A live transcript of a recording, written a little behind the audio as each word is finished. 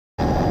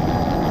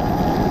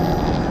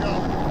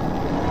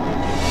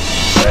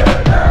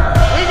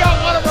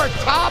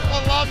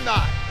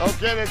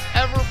that has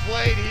ever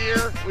played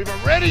here. We've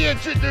already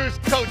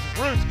introduced Coach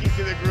Brewski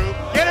to the group.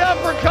 Get it up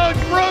for Coach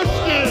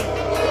Brewski!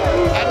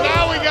 And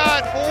now we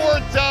got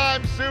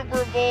 4-time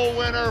Super Bowl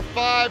winner,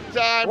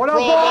 5-time Pro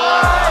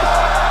Bowler,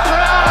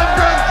 Rob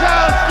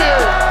Gronkowski!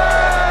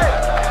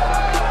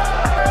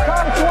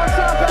 Coach, what's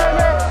up,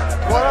 baby?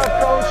 What up,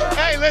 Coach?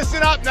 Hey,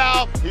 listen up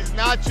now. He's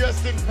not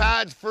just in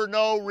pads for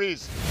no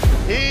reason.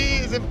 He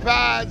is in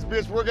pads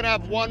because we're gonna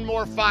have one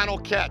more final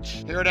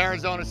catch here at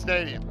Arizona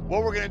Stadium.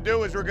 What we're gonna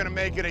do is we're gonna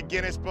make it a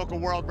Guinness Book of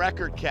World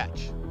Record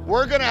catch.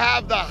 We're gonna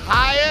have the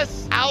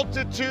highest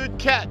altitude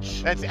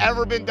catch that's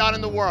ever been done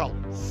in the world.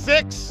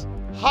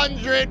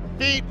 600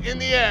 feet in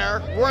the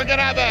air. We're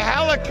gonna have a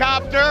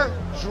helicopter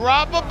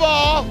drop a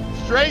ball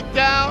straight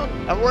down,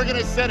 and we're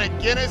gonna set a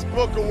Guinness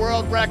Book of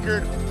World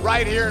Record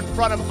right here in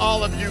front of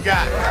all of you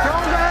guys. Let's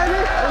go,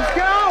 baby. Let's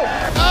go.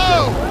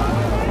 Oh!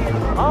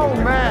 Oh,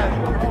 man.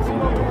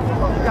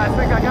 You guys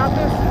think I got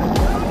this?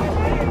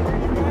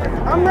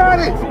 I'm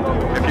ready.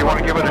 If you want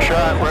to give it a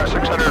shot, we're at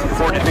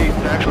 640 feet,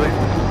 actually.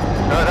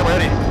 All right, I'm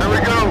ready. There we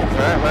go. All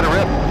right, let it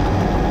rip.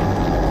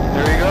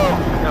 There you go.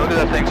 Now look at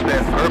that thing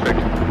spin. Perfect.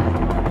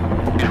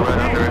 He's right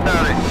under it.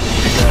 Now, you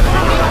got it.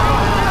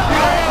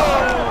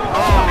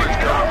 Oh, he's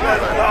gone.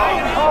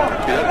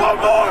 Good. One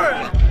more.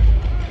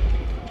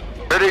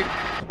 Ready?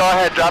 Go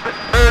ahead, drop it.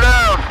 Bear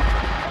down.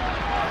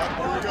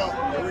 Here we go.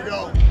 Here we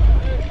go.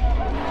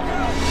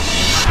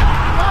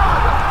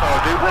 Oh,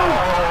 dude.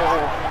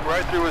 Oh,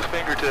 right through his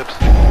fingertips.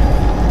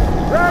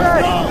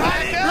 Ready.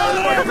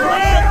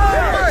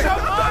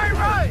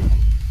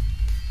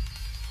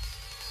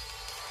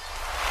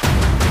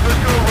 Let's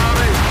go,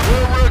 Robbie.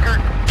 World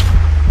record.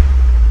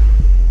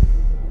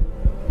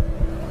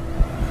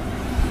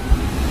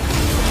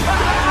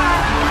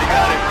 You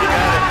got it. You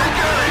got it.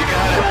 You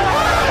got it.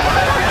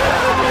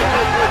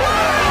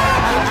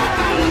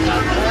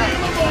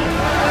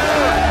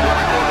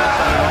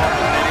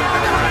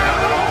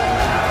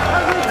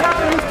 Every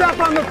time you step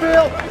on the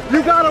field, you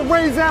gotta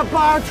raise that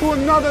bar to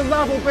another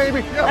level,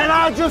 baby. And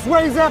I just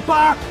raised that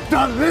bar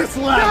to this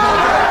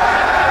level.